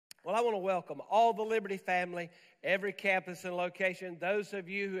Well, I want to welcome all the Liberty family, every campus and location, those of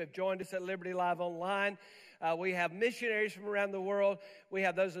you who have joined us at Liberty Live Online. We have missionaries from around the world. We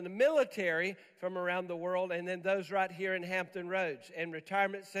have those in the military from around the world, and then those right here in Hampton Roads, and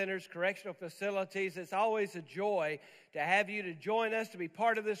retirement centers, correctional facilities. It's always a joy to have you to join us, to be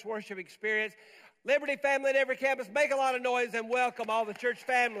part of this worship experience. Liberty family at every campus, make a lot of noise and welcome all the church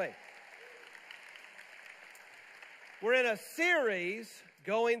family. We're in a series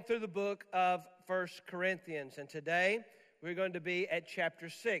going through the book of 1 Corinthians, and today we're going to be at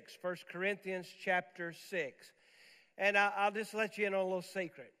chapter 6, 1 Corinthians chapter 6. And I'll just let you in on a little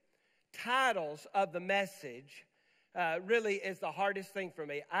secret. Titles of the message really is the hardest thing for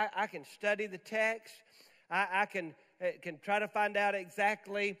me. I can study the text. I can try to find out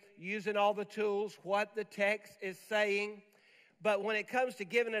exactly, using all the tools, what the text is saying. But when it comes to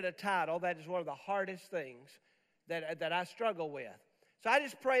giving it a title, that is one of the hardest things that I struggle with. So I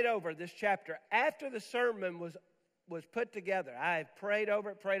just prayed over this chapter. After the sermon was put together, I prayed over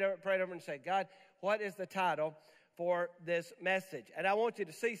it, and said, God, what is the title for this message? And I want you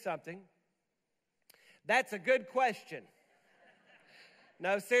to see something. That's a good question.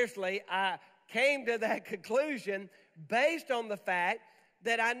 No, seriously, I came to that conclusion based on the fact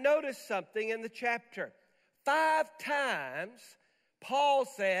that I noticed something in the chapter. 5 times, Paul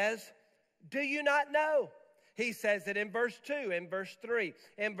says, do you not know? He says it in verse 2, in verse 3,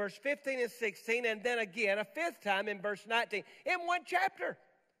 in verse 15 and 16, and then again a 5th time in verse 19. In one chapter,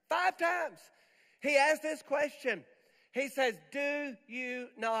 5 times. He asks this question. He says, do you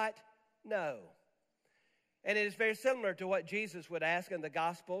not know? And it is very similar to what Jesus would ask in the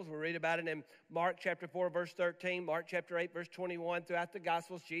Gospels. We read about it in Mark chapter 4, verse 13, Mark chapter 8, verse 21. Throughout the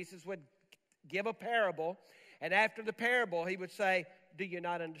Gospels, Jesus would give a parable, and after the parable, he would say, do you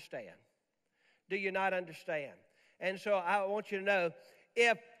not understand? Do you not understand? And so I want you to know,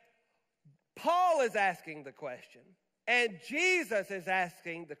 if Paul is asking the question and Jesus is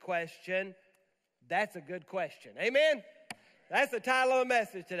asking the question, that's a good question. Amen? That's the title of the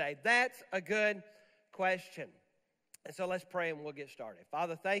message today. That's a good question. And so let's pray and we'll get started.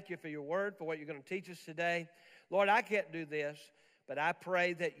 Father, thank you for your word, for what you're going to teach us today. Lord, I can't do this, but I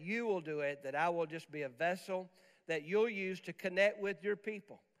pray that you will do it, that I will just be a vessel that you'll use to connect with your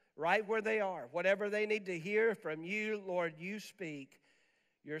people. Right where they are, whatever they need to hear from you, Lord, you speak.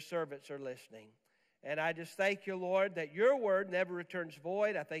 Your servants are listening. And I just thank you, Lord, that your word never returns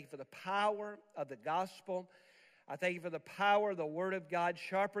void. I thank you for the power of the gospel. I thank you for the power of the word of God,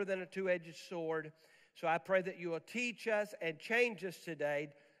 sharper than a two-edged sword. So I pray that you will teach us and change us today,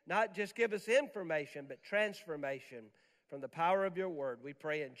 not just give us information, but transformation from the power of your word. We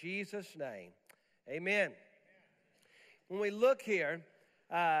pray in Jesus' name. Amen. When we look here,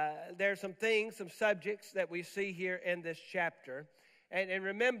 there are some things, some subjects that we see here in this chapter. And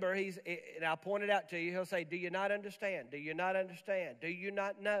remember, and I'll point it out to you, he'll say, do you not understand? Do you not understand? Do you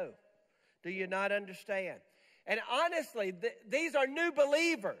not know? Do you not understand? And honestly, these are new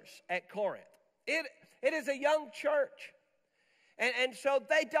believers at Corinth. It is a young church. And so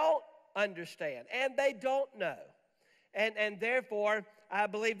they don't understand, and they don't know. And therefore, I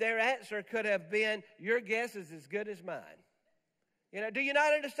believe their answer could have been, your guess is as good as mine. You know, do you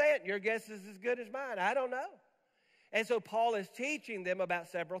not understand? Your guess is as good as mine. I don't know. And so Paul is teaching them about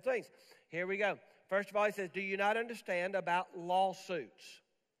several things. Here we go. First of all, he says, do you not understand about lawsuits?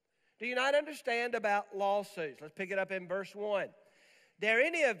 Do you not understand about lawsuits? Let's pick it up in verse 1. Dare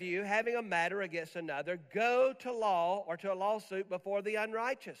any of you, having a matter against another, go to law or to a lawsuit before the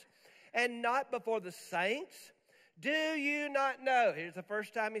unrighteous, and not before the saints? Do you not know? Here's the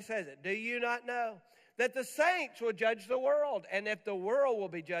first time he says it. Do you not know that the saints will judge the world? And if the world will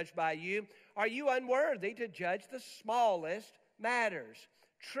be judged by you, are you unworthy to judge the smallest matters,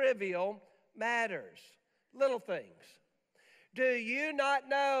 trivial matters, little things? Do you not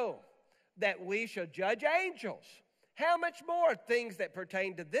know that we shall judge angels? How much more things that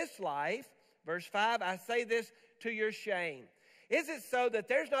pertain to this life? Verse 5, I say this to your shame. Is it so that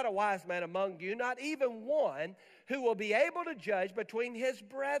there's not a wise man among you, not even one, who will be able to judge between his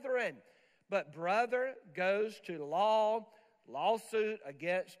brethren? But brother goes to lawsuit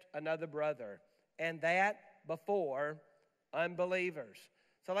against another brother, and that before unbelievers.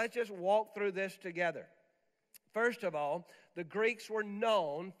 So let's just walk through this together. First of all, the Greeks were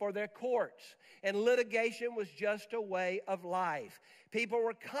known for their courts, and litigation was just a way of life. People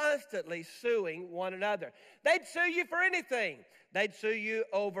were constantly suing one another. They'd sue you for anything. They'd sue you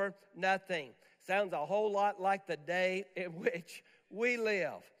over nothing. Sounds a whole lot like the day in which we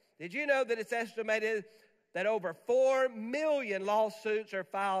live. Did you know that it's estimated that over 4 million lawsuits are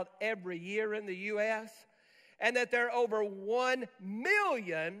filed every year in the U.S., and that there are over 1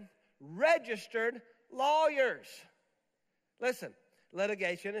 million registered lawyers. Listen,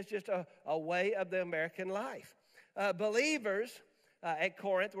 litigation is just a way of the American life. Believers at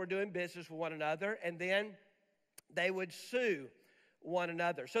Corinth were doing business with one another, and then they would sue one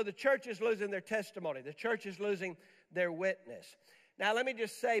another. So the church is losing their testimony. The church is losing their witness. Now, let me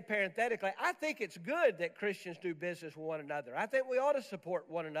just say parenthetically, I think it's good that Christians do business with one another. I think we ought to support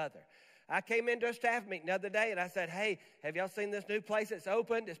one another. I came into a staff meeting the other day and I said, hey, have y'all seen this new place that's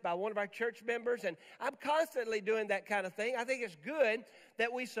opened? It's by one of our church members. And I'm constantly doing that kind of thing. I think it's good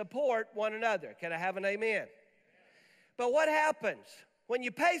that we support one another. Can I have an amen? But what happens when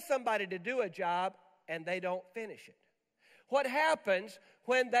you pay somebody to do a job and they don't finish it? What happens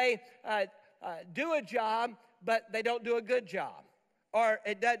when they do a job but they don't do a good job, or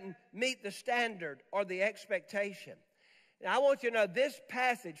it doesn't meet the standard or the expectation? Now, I want you to know this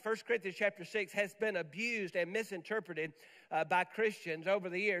passage, 1 Corinthians chapter 6, has been abused and misinterpreted by Christians over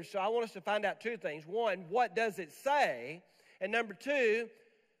the years. So I want us to find out two things. One, what does it say? And number two,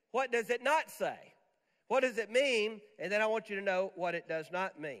 what does it not say? What does it mean? And then I want you to know what it does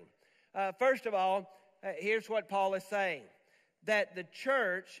not mean. First of all, here's what Paul is saying. That the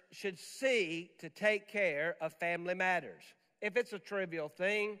church should seek to take care of family matters. If it's a trivial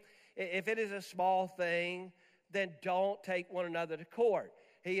thing, if it is a small thing, then don't take one another to court.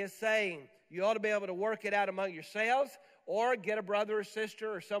 He is saying you ought to be able to work it out among yourselves, or get a brother or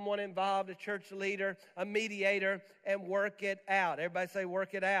sister or someone involved, a church leader, a mediator, and work it out. Everybody say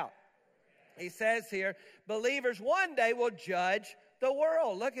work it out. He says here, believers one day will judge the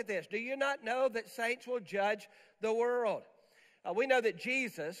world. Look at this. Do you not know that saints will judge the world? We know that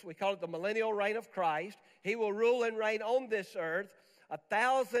Jesus, we call it the millennial reign of Christ, he will rule and reign on this earth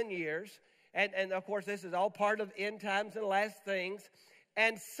 1,000 years. And of course, this is all part of end times and last things.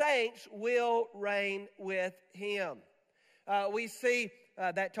 And saints will reign with him. We see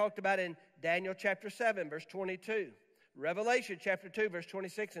that talked about in Daniel chapter 7, verse 22. Revelation chapter 2, verse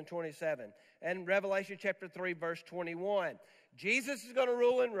 26 and 27. And Revelation chapter 3, verse 21. Jesus is going to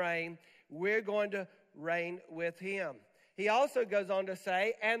rule and reign. We're going to reign with him. He also goes on to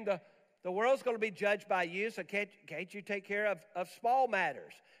say, and the world's going to be judged by you, so can't you take care of small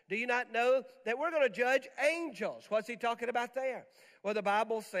matters? Do you not know that we're going to judge angels? What's he talking about there? Well, the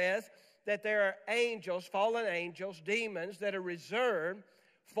Bible says that there are angels, fallen angels, demons that are reserved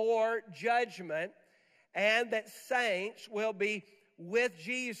for judgment, and that saints will be with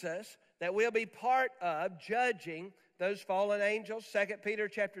Jesus, that we'll be part of judging those fallen angels. 2 Peter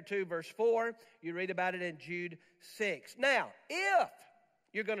chapter 2, verse 4. You read about it in Jude 6. Now, if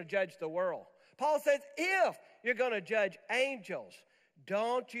you're going to judge the world, Paul says, if you're going to judge angels,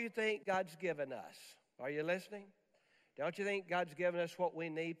 don't you think God's given us? Are you listening? Don't you think God's given us what we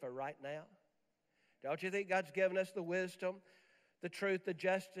need for right now? Don't you think God's given us the wisdom, the truth, the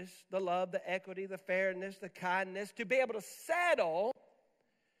justice, the love, the equity, the fairness, the kindness to be able to settle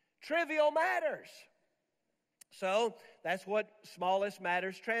trivial matters? So that's what smallest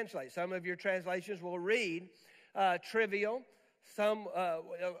matters translate. Some of your translations will read trivial. Some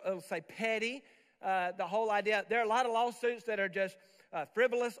will say petty. The whole idea, there are a lot of lawsuits that are just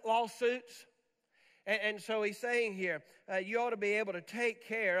frivolous lawsuits. And so he's saying here, you ought to be able to take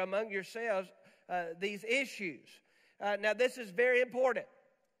care among yourselves these issues. Now, this is very important.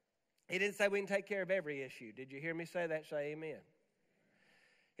 He didn't say we can take care of every issue. Did you hear me say that? Say amen.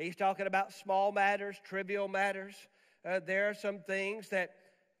 He's talking about small matters, trivial matters. There are some things that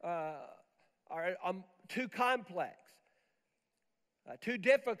are too complex, too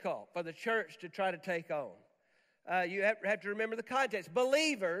difficult for the church to try to take on. You have to remember the context.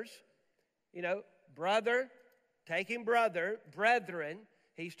 Believers, brother, taking brother, brethren.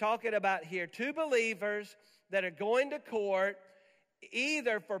 He's talking about here two believers that are going to court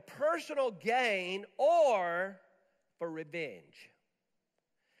either for personal gain or for revenge.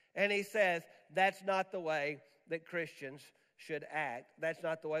 And he says that's not the way that Christians should act. That's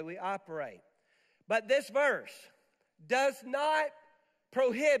not the way we operate. But this verse does not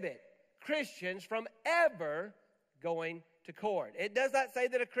prohibit Christians from ever going to court. It does not say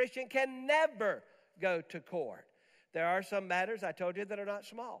that a Christian can never go to court. There are some matters, I told you, that are not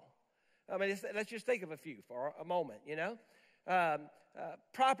small. I mean, let's just think of a few for a moment,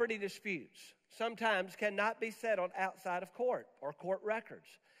 Property disputes sometimes cannot be settled outside of court or court records.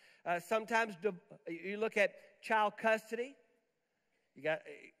 Sometimes you look at child custody.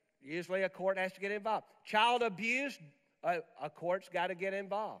 Usually a court has to get involved. Child abuse, a court's got to get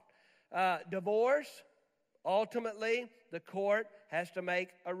involved. Divorce, ultimately the court has to make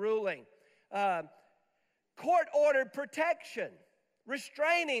a ruling. Court-ordered protection,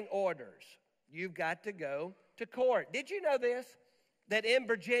 restraining orders. You've got to go to court. Did you know this? that in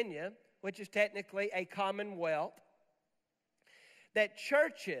Virginia, which is technically a commonwealth, that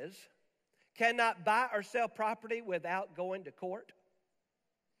churches cannot buy or sell property without going to court?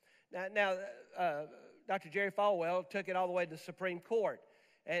 Now, Dr. Jerry Falwell took it all the way to the Supreme Court,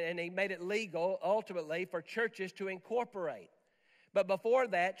 and he made it legal, ultimately, for churches to incorporate. But before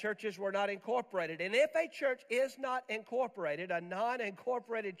that, churches were not incorporated. And if a church is not incorporated, a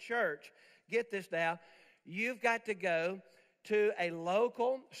non-incorporated church, get this now, you've got to go to a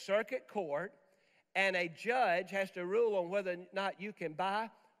local circuit court, and a judge has to rule on whether or not you can buy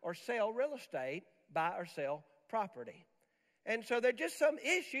or sell real estate, buy or sell property. And so there are just some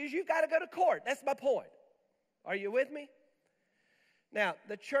issues. You've got to go to court. That's my point. Are you with me? Now,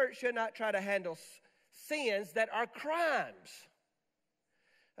 the church should not try to handle sins that are crimes.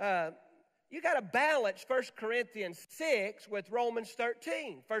 You got to balance 1 Corinthians 6 with Romans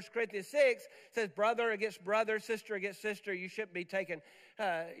 13. 1 Corinthians 6 says brother against brother, sister against sister. You shouldn't be taking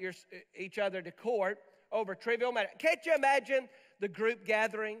each other to court over trivial matters. Can't you imagine the group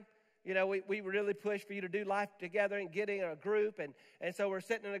gathering? You know, we really push for you to do life together and get in a group. And so we're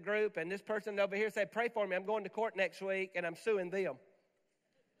sitting in a group, and this person over here said, pray for me. I'm going to court next week, and I'm suing them.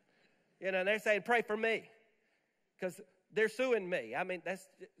 You know, and they're saying, pray for me, because they're suing me. I mean, that's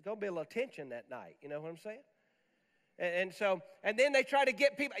going to be a little tension that night. You know what I'm saying? And then they try to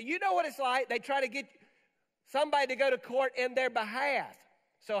get people. You know what it's like? They try to get somebody to go to court in their behalf.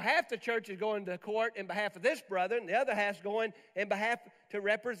 So half the church is going to court in behalf of this brother, and the other half's going in behalf to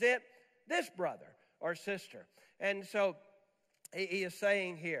represent this brother or sister. And so he is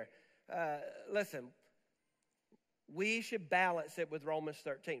saying here, listen, we should balance it with Romans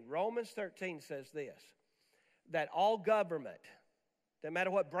 13. Romans 13 says this, that all government, no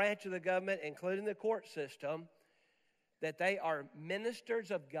matter what branch of the government, including the court system, that they are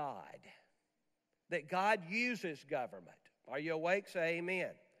ministers of God, that God uses government. Are you awake? Say amen.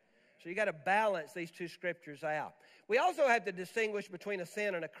 So you got to balance these two scriptures out. We also have to distinguish between a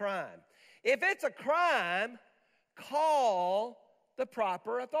sin and a crime. If it's a crime, call the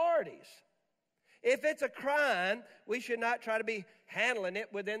proper authorities. If it's a crime, we should not try to be handling it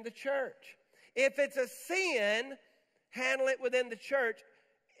within the church. If it's a sin, handle it within the church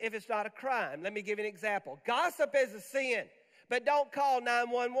if it's not a crime. Let me give you an example. Gossip is a sin, but don't call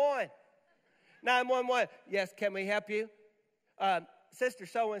 911. 911, yes, can we help you? Sister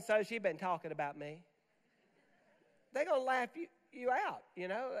so-and-so, she's been talking about me. They're going to laugh you out, you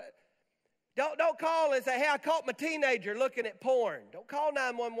know. Don't call and say, hey, I caught my teenager looking at porn. Don't call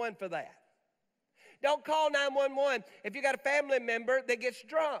 911 for that. Don't call 911 if you got a family member that gets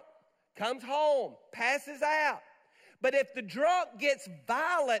drunk, comes home, passes out. But if the drunk gets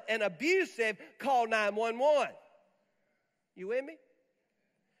violent and abusive, call 911. You with me?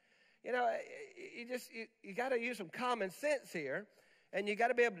 You know, you got to use some common sense here, and you got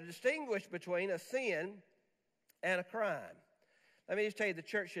to be able to distinguish between a sin and a crime. Let me just tell you, the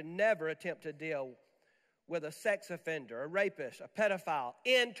church should never attempt to deal with a sex offender, a rapist, a pedophile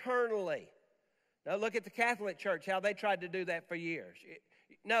internally. Now look at the Catholic Church, how they tried to do that for years.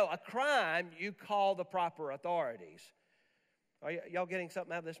 No, a crime, you call the proper authorities. Are y'all getting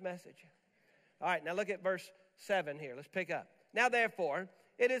something out of this message? All right, now look at verse 7 here. Let's pick up. Now therefore,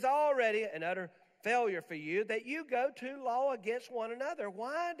 it is already an utter failure for you that you go to law against one another.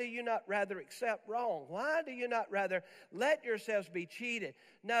 Why do you not rather accept wrong? Why do you not rather let yourselves be cheated?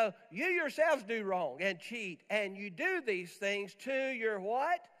 No, you yourselves do wrong and cheat, and you do these things to your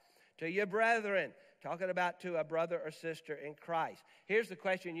what? To your brethren. Talking about to a brother or sister in Christ. Here's the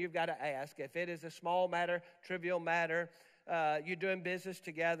question you've got to ask. If it is a small matter, trivial matter, you're doing business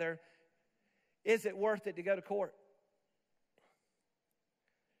together, is it worth it to go to court?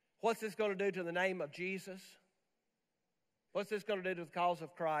 What's this going to do to the name of Jesus? What's this going to do to the cause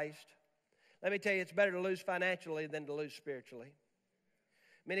of Christ? Let me tell you, it's better to lose financially than to lose spiritually.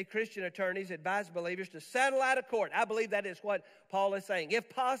 Many Christian attorneys advise believers to settle out of court. I believe that is what Paul is saying. If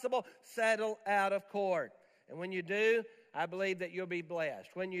possible, settle out of court. And when you do, I believe that you'll be blessed.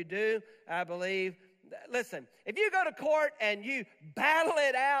 When you do, I believe, listen, if you go to court and you battle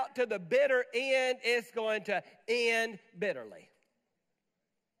it out to the bitter end, it's going to end bitterly.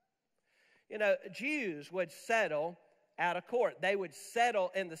 You know, Jews would settle out of court. They would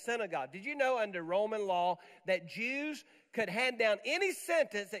settle in the synagogue. Did you know under Roman law that Jews could hand down any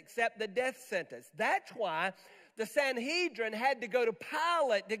sentence except the death sentence? That's why the Sanhedrin had to go to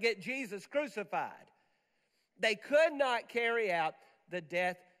Pilate to get Jesus crucified. They could not carry out the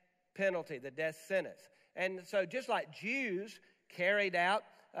death penalty, the death sentence. And so just like Jews carried out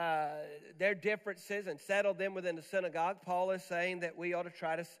their differences and settled them within the synagogue, Paul is saying that we ought to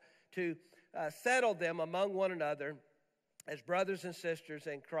try to settle them among one another as brothers and sisters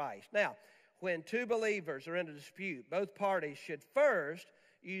in Christ. Now, when two believers are in a dispute, both parties should first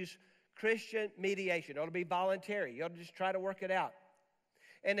use Christian mediation. It ought to be voluntary. You ought to just try to work it out.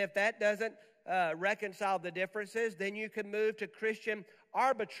 And if that doesn't reconcile the differences, then you can move to Christian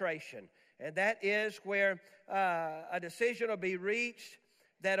arbitration. And that is where a decision will be reached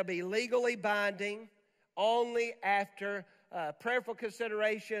that'll be legally binding only after prayerful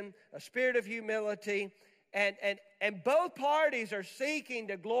consideration, a spirit of humility, and both parties are seeking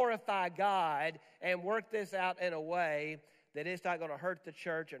to glorify God and work this out in a way that it's not going to hurt the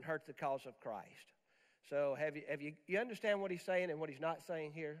church and hurt the cause of Christ. So have you understand what he's saying and what he's not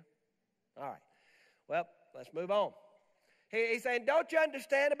saying here? All right. Well, let's move on. He's saying, don't you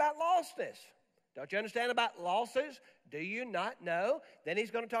understand about lostness? Don't you understand about losses? Do you not know? Then he's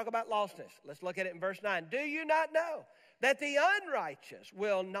going to talk about lostness. Let's look at it in verse 9. Do you not know that the unrighteous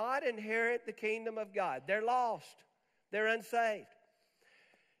will not inherit the kingdom of God? They're lost. They're unsaved.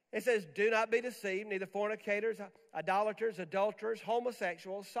 It says, do not be deceived, neither fornicators, idolaters, adulterers,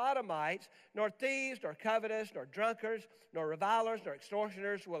 homosexuals, sodomites, nor thieves, nor covetous, nor drunkards, nor revilers, nor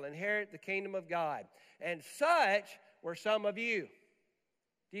extortioners will inherit the kingdom of God. And such were some of you.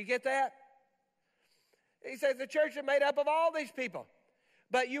 Do you get that? He says the church is made up of all these people.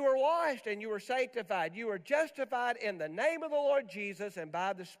 But you were washed and you were sanctified. You were justified in the name of the Lord Jesus and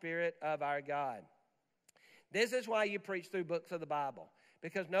by the Spirit of our God. This is why you preach through books of the Bible.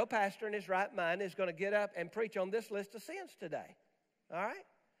 Because no pastor in his right mind is going to get up and preach on this list of sins today. All right?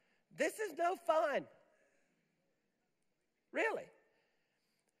 This is no fun. Really.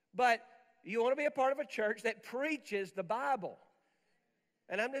 But you want to be a part of a church that preaches the Bible.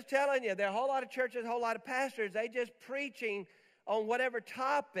 And I'm just telling you, there are a whole lot of churches, a whole lot of pastors, they just preaching on whatever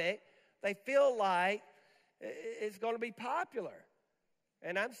topic they feel like is going to be popular.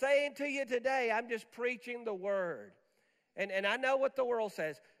 And I'm saying to you today, I'm just preaching the Word. And I know what the world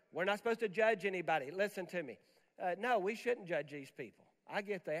says. We're not supposed to judge anybody. Listen to me. No, we shouldn't judge these people. I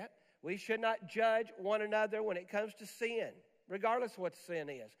get that. We should not judge one another when it comes to sin, regardless of what sin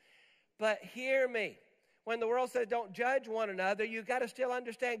is. But hear me. When the world says don't judge one another, you've got to still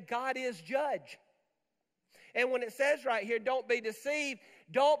understand God is judge. And when it says right here, don't be deceived,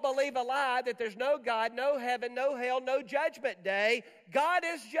 don't believe a lie that there's no God, no heaven, no hell, no judgment day. God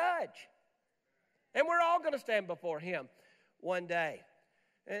is judge. And we're all going to stand before Him one day.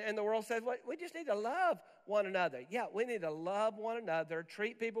 And the world says, well, we just need to love one another. Yeah, we need to love one another,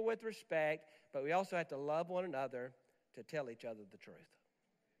 treat people with respect, but we also have to love one another to tell each other the truth.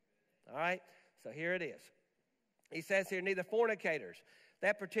 All right? So here it is. He says here, neither fornicators.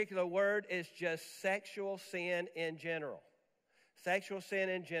 That particular word is just sexual sin in general. Sexual sin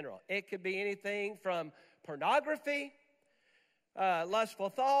in general. It could be anything from pornography, lustful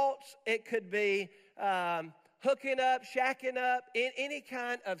thoughts. It could be hooking up, shacking up, in any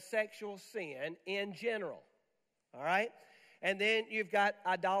kind of sexual sin in general. All right? And then you've got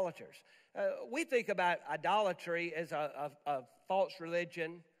idolaters. We think about idolatry as a false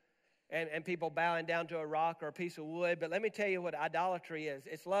religion and people bowing down to a rock or a piece of wood. But let me tell you what idolatry is.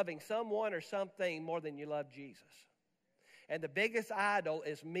 It's loving someone or something more than you love Jesus. And the biggest idol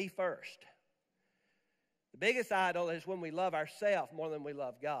is me first. The biggest idol is when we love ourselves more than we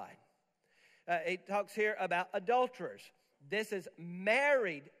love God. It talks here about adulterers. This is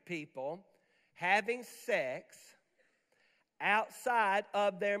married people having sex outside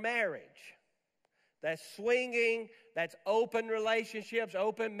of their marriage. That's swinging, that's open relationships,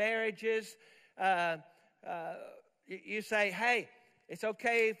 open marriages. You say, hey, it's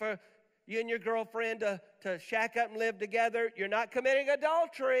okay for you and your girlfriend to shack up and live together. You're not committing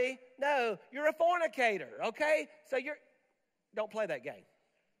adultery. No, you're a fornicator, okay? So don't play that game.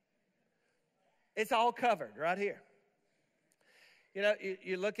 It's all covered right here. You know,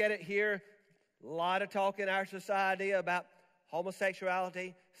 you look at it here, a lot of talk in our society about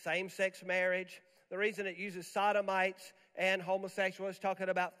homosexuality, same-sex marriage. The reason it uses sodomites and homosexuals, talking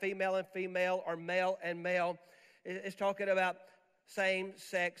about female and female or male and male, is talking about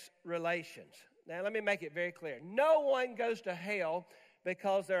same-sex relations. Now, let me make it very clear. No one goes to hell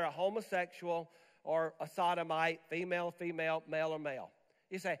because they're a homosexual or a sodomite, female, female, male, or male.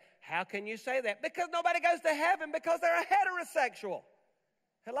 You say, how can you say that? Because nobody goes to heaven because they're a heterosexual.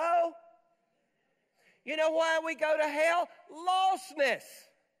 Hello? You know why we go to hell? Lostness.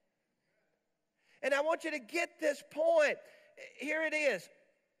 And I want you to get this point. Here it is.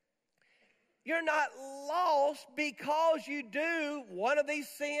 You're not lost because you do one of these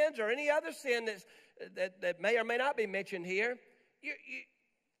sins or any other sin that may or may not be mentioned here.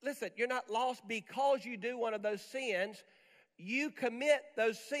 Listen, you're not lost because you do one of those sins. You commit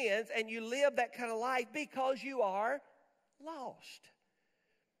those sins and you live that kind of life because you are lost.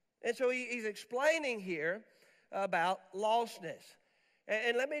 And so he's explaining here about lostness.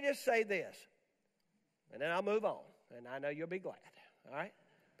 And let me just say this, and then I'll move on, and I know you'll be glad, all right?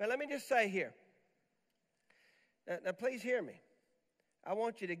 But let me just say here, now please hear me. I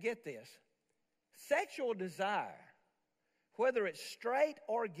want you to get this. Sexual desire, whether it's straight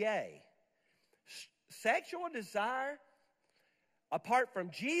or gay, sexual desire apart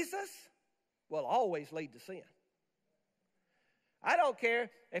from Jesus will always lead to sin. I don't care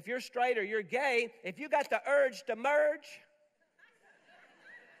if you're straight or you're gay, if you got the urge to merge,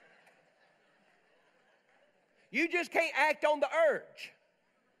 you just can't act on the urge.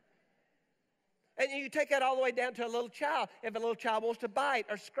 And you take that all the way down to a little child. If a little child wants to bite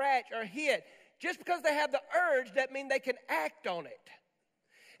or scratch or hit, just because they have the urge, that means they can act on it.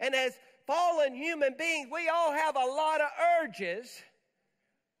 And as fallen human beings, we all have a lot of urges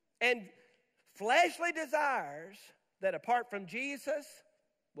and fleshly desires that apart from Jesus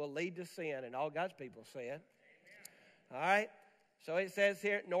will lead to sin. And all God's people said. All right? So it says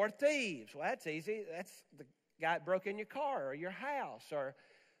here, nor thieves. Well, that's easy. That's the guy that broke in your car or your house, or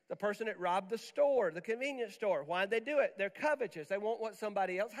the person that robbed the store, the convenience store. Why did they do it? They're covetous. They want what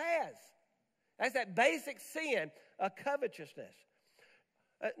somebody else has. That's that basic sin of covetousness.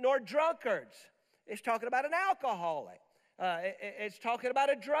 Nor drunkards. It's talking about an alcoholic. It's talking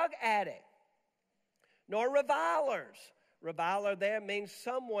about a drug addict. Nor revilers. Reviler there means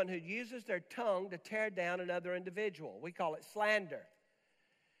someone who uses their tongue to tear down another individual. We call it slander.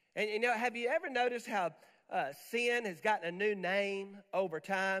 And you know, have you ever noticed how sin has gotten a new name over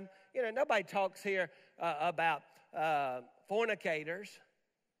time? You know, nobody talks here about fornicators.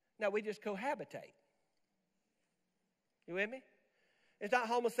 No, we just cohabitate. You with me? It's not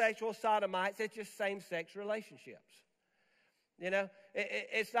homosexual sodomites. It's just same-sex relationships. You know,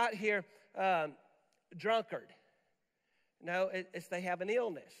 it's not here drunkard. No, it's they have an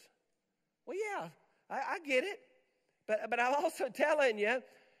illness. Well, yeah, I get it. But I'm also telling you,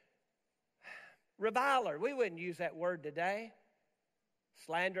 reviler, we wouldn't use that word today.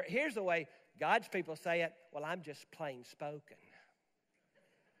 Slander. Here's the way God's people say it. Well, I'm just plain spoken.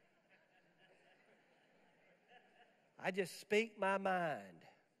 I just speak my mind.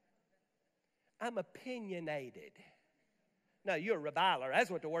 I'm opinionated. No, you're a reviler.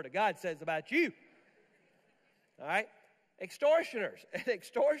 That's what the Word of God says about you. All right? Extortioners. An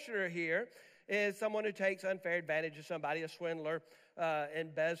extortioner here is someone who takes unfair advantage of somebody, a swindler,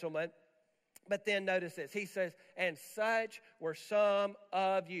 embezzlement. But then notice this. He says, and such were some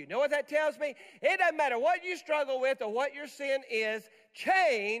of you. Know what that tells me? It doesn't matter what you struggle with or what your sin is,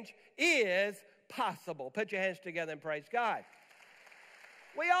 change is possible. Put your hands together and praise God.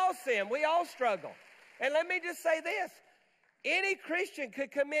 We all sin. We all struggle. And let me just say this. Any Christian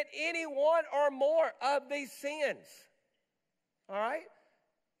could commit any one or more of these sins. All right?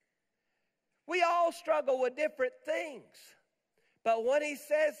 We all struggle with different things. But what he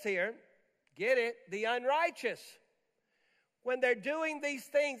says here, get it, the unrighteous. When they're doing these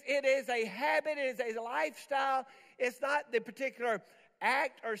things, it is a habit, it is a lifestyle. It's not the particular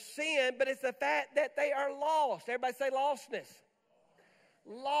act or sin, but it's the fact that they are lost. Everybody say lostness.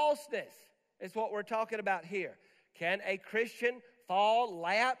 Lostness is what we're talking about here. Can a Christian fall,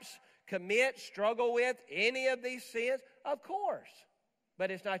 lapse, commit, struggle with any of these sins? Of course. But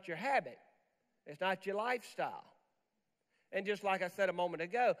it's not your habit. It's not your lifestyle. And just like I said a moment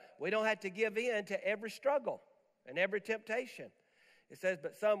ago, we don't have to give in to every struggle and every temptation. It says,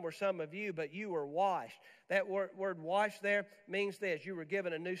 but some were some of you, but you were washed. That word washed there means this. You were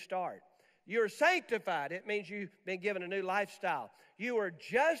given a new start. You are sanctified. It means you've been given a new lifestyle. You are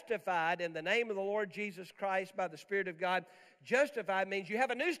justified in the name of the Lord Jesus Christ by the Spirit of God. Justified means you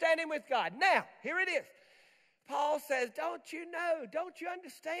have a new standing with God. Now, here it is. Paul says, don't you know, don't you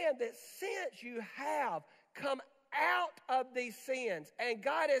understand that since you have come out of these sins and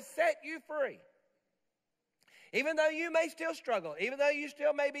God has set you free, even though you may still struggle, even though you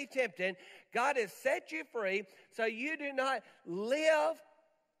still may be tempted, God has set you free so you do not live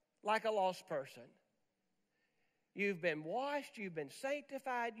like a lost person. You've been washed, you've been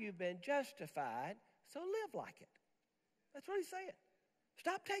sanctified, you've been justified, so live like it. That's what he's saying.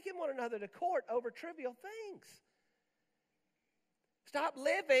 Stop taking one another to court over trivial things. Stop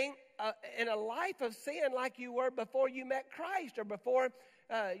living in a life of sin like you were before you met Christ or before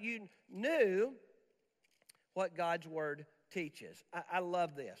you knew what God's Word teaches. I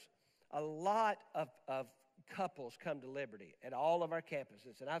love this. A lot of couples come to Liberty at all of our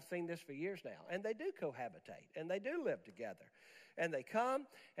campuses, and I've seen this for years now, and they do cohabitate, and they do live together. And they come,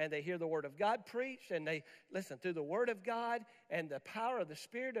 and they hear the Word of God preached, and they listen through the Word of God and the power of the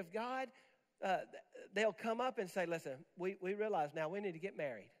Spirit of God. they'll come up and say, listen, we realize now we need to get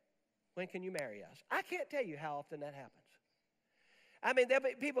married. When can you marry us? I can't tell you how often that happens. I mean, there'll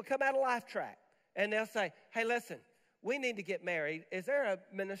be people come out of Life Track, and they'll say, hey, listen, we need to get married. Is there a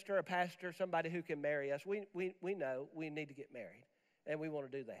minister, a pastor, somebody who can marry us? We know we need to get married, and we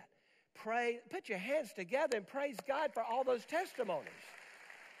want to do that. Pray, put your hands together and praise God for all those testimonies.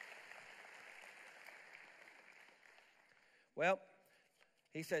 Well,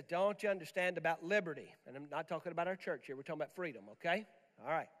 he says, don't you understand about liberty? And I'm not talking about our church here. We're talking about freedom, okay?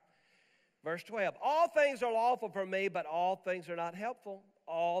 All right. Verse 12, all things are lawful for me, but all things are not helpful.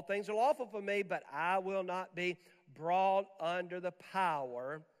 All things are lawful for me, but I will not be brought under the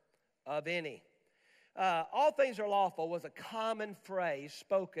power of any. All things are lawful was a common phrase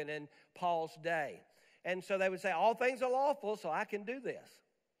spoken in Paul's day. And so they would say, all things are lawful, so I can do this.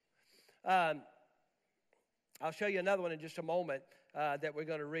 I'll show you another one in just a moment that we're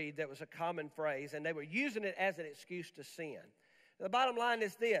going to read that was a common phrase, and they were using it as an excuse to sin. The bottom line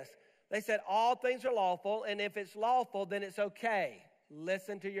is this. They said all things are lawful, and if it's lawful, then it's okay.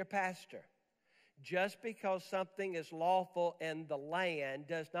 Listen to your pastor. Just because something is lawful in the land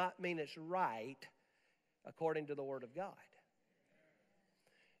does not mean it's right according to the Word of God.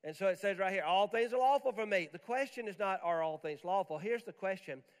 And so it says right here, all things are lawful for me. The question is not, are all things lawful? Here's the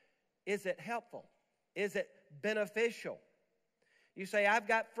question, is it helpful? Is it beneficial? You say, I've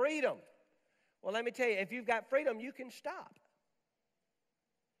got freedom. Well, let me tell you, if you've got freedom, you can stop.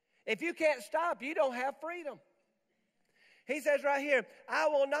 If you can't stop, you don't have freedom. He says right here, I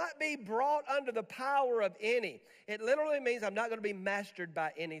will not be brought under the power of any. It literally means I'm not going to be mastered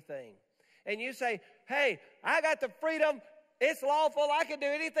by anything. And you say, hey, I got the freedom. It's lawful. I can do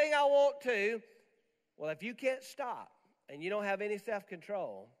anything I want to. Well, if you can't stop and you don't have any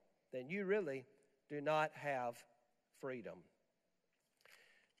self-control, then you really do not have freedom.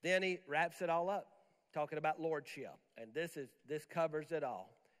 Then he wraps it all up, talking about lordship. And this covers it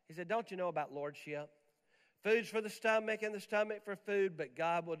all. He said, don't you know about lordship? Food's for the stomach and the stomach for food, but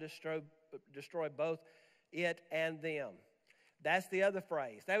God will destroy both it and them. That's the other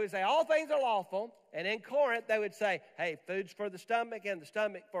phrase. They would say, all things are lawful. And in Corinth, they would say, hey, food's for the stomach and the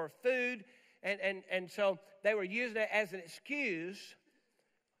stomach for food. And so they were using it as an excuse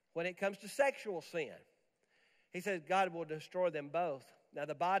when it comes to sexual sin. He says, God will destroy them both. Now,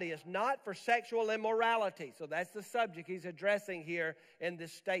 the body is not for sexual immorality. So that's the subject he's addressing here in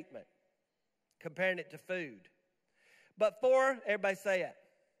this statement, comparing it to food. But for, everybody say it,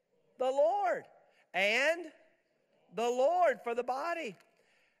 the Lord. And the Lord for the body.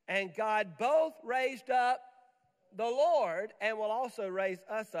 And God both raised up the Lord and will also raise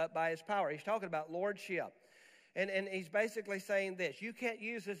us up by his power. He's talking about lordship. And he's basically saying this. You can't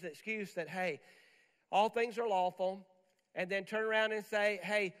use this excuse that, hey, all things are lawful, and then turn around and say,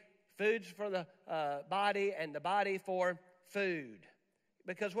 hey, food's for the body and the body for food.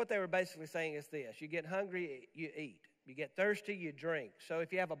 Because what they were basically saying is this. You get hungry, you eat. You get thirsty, you drink. So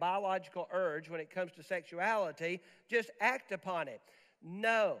if you have a biological urge when it comes to sexuality, just act upon it.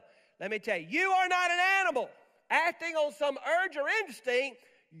 No. Let me tell you, you are not an animal acting on some urge or instinct.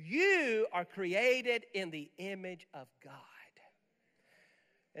 You are created in the image of God.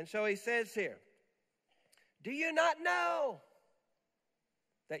 And so he says here, do you not know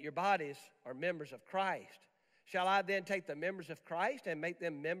that your bodies are members of Christ? Shall I then take the members of Christ and make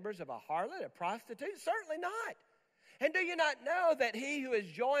them members of a harlot, a prostitute? Certainly not. And do you not know that he who is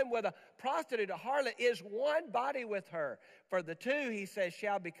joined with a prostitute, a harlot, is one body with her? For the two, he says,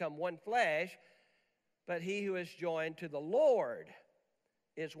 shall become one flesh. But he who is joined to the Lord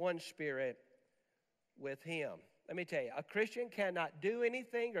is one spirit with him. Let me tell you, a Christian cannot do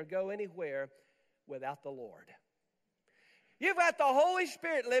anything or go anywhere without the Lord. You've got the Holy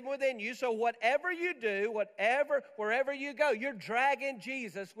Spirit living within you, so whatever you do, wherever you go, you're dragging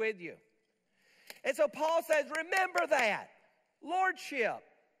Jesus with you. And so Paul says, remember that. Lordship.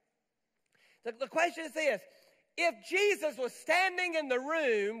 The question is this. If Jesus was standing in the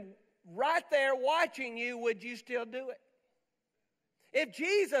room right there watching you, would you still do it? If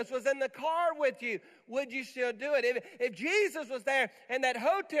Jesus was in the car with you, would you still do it? If Jesus was there in that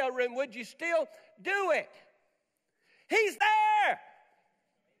hotel room, would you still do it? He's there.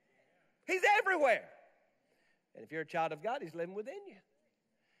 He's everywhere. And if you're a child of God, he's living within you.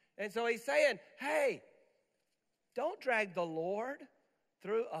 And so he's saying, hey, don't drag the Lord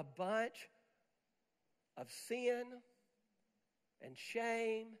through a bunch of sin and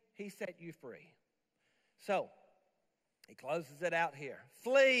shame. He set you free. So, he closes it out here.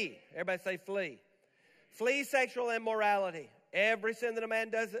 Flee. Everybody say flee. Flee sexual immorality. Every sin that a man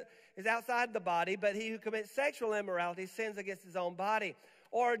does is outside the body, but he who commits sexual immorality sins against his own body.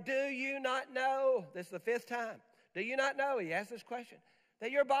 Or do you not know, this is the fifth time, do you not know, he asked this question,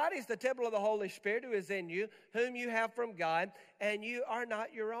 that your body is the temple of the Holy Spirit who is in you, whom you have from God, and you are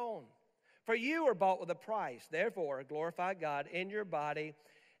not your own. For you were bought with a price. Therefore, glorify God in your body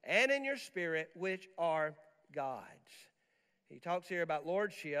and in your spirit, which are God's. He talks here about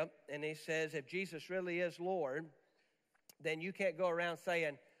lordship, and he says if Jesus really is Lord, then you can't go around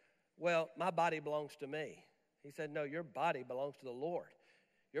saying, well, my body belongs to me. He said, no, your body belongs to the Lord.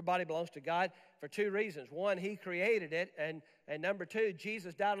 Your body belongs to God for two reasons. One, he created it, and number two,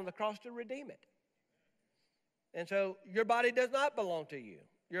 Jesus died on the cross to redeem it. And so your body does not belong to you.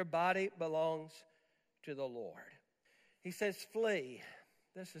 Your body belongs to the Lord. He says flee.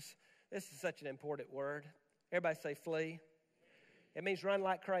 This is such an important word. Everybody say flee. It means run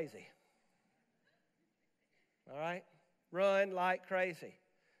like crazy. All right? Run like crazy.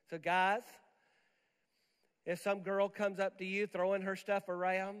 So guys, if some girl comes up to you throwing her stuff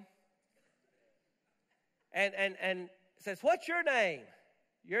around and says, what's your name?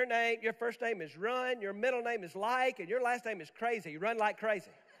 Your first name is Run, your middle name is Like, and your last name is Crazy. You run like crazy.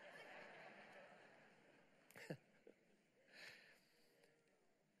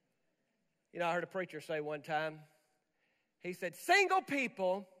 You know, I heard a preacher say one time, he said, single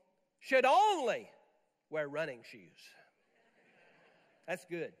people should only wear running shoes. That's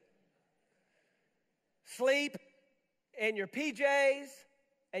good. Sleep in your PJs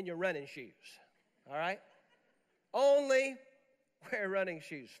and your running shoes. All right? Only wear running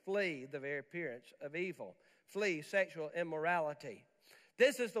shoes. Flee the very appearance of evil. Flee sexual immorality.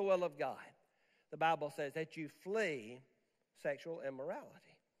 This is the will of God. The Bible says that you flee sexual immorality.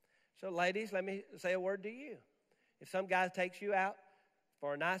 So ladies, let me say a word to you. If some guy takes you out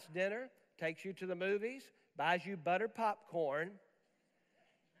for a nice dinner, takes you to the movies, buys you buttered popcorn,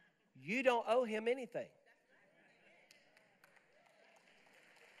 you don't owe him anything.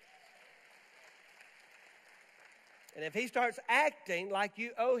 And if he starts acting like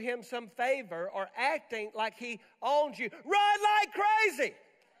you owe him some favor or acting like he owns you, run like crazy.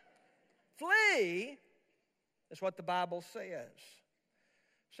 Flee is what the Bible says.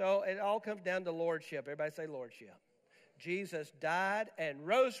 So it all comes down to lordship. Everybody say lordship. Jesus died and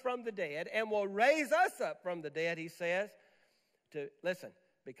rose from the dead and will raise us up from the dead, he says,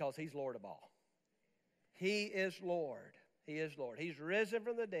 because he's Lord of all. He is Lord. He is Lord. He's risen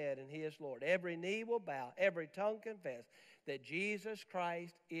from the dead and he is Lord. Every knee will bow, every tongue confess that Jesus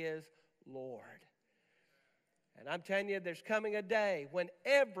Christ is Lord. And I'm telling you, there's coming a day when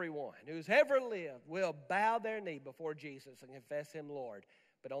everyone who's ever lived will bow their knee before Jesus and confess him Lord.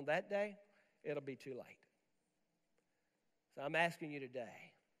 But on that day, it'll be too late. So I'm asking you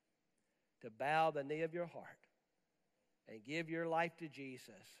today to bow the knee of your heart and give your life to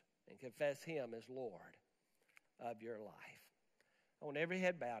Jesus and confess him as Lord of your life. I want every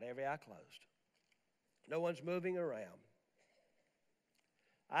head bowed, every eye closed. No one's moving around.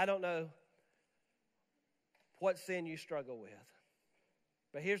 I don't know what sin you struggle with.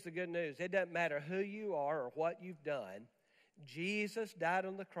 But here's the good news. It doesn't matter who you are or what you've done. Jesus died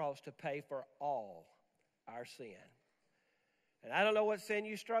on the cross to pay for all our sin. And I don't know what sin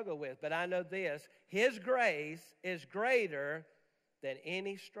you struggle with, but I know this. His grace is greater than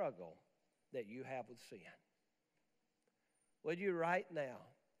any struggle that you have with sin. Would you right now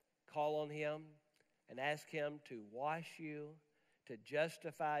call on him and ask him to wash you, to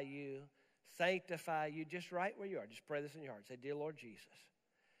justify you, sanctify you, just right where you are. Just pray this in your heart. Say, dear Lord Jesus,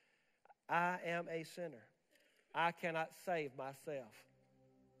 I am a sinner. I cannot save myself.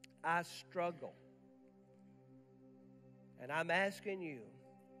 I struggle. And I'm asking you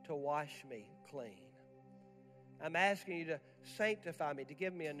to wash me clean. I'm asking you to sanctify me, to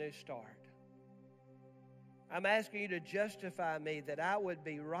give me a new start. I'm asking you to justify me that I would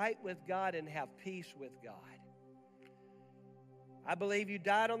be right with God and have peace with God. I believe you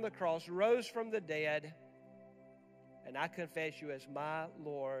died on the cross, rose from the dead, and I confess you as my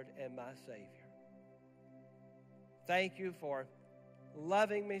Lord and my Savior. Thank you for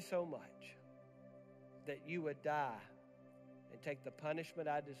loving me so much that you would die and take the punishment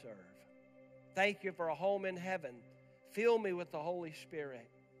I deserve. Thank you for a home in heaven. Fill me with the Holy Spirit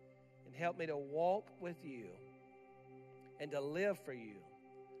and help me to walk with you and to live for you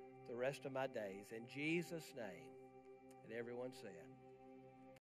the rest of my days. In Jesus' name. And everyone said,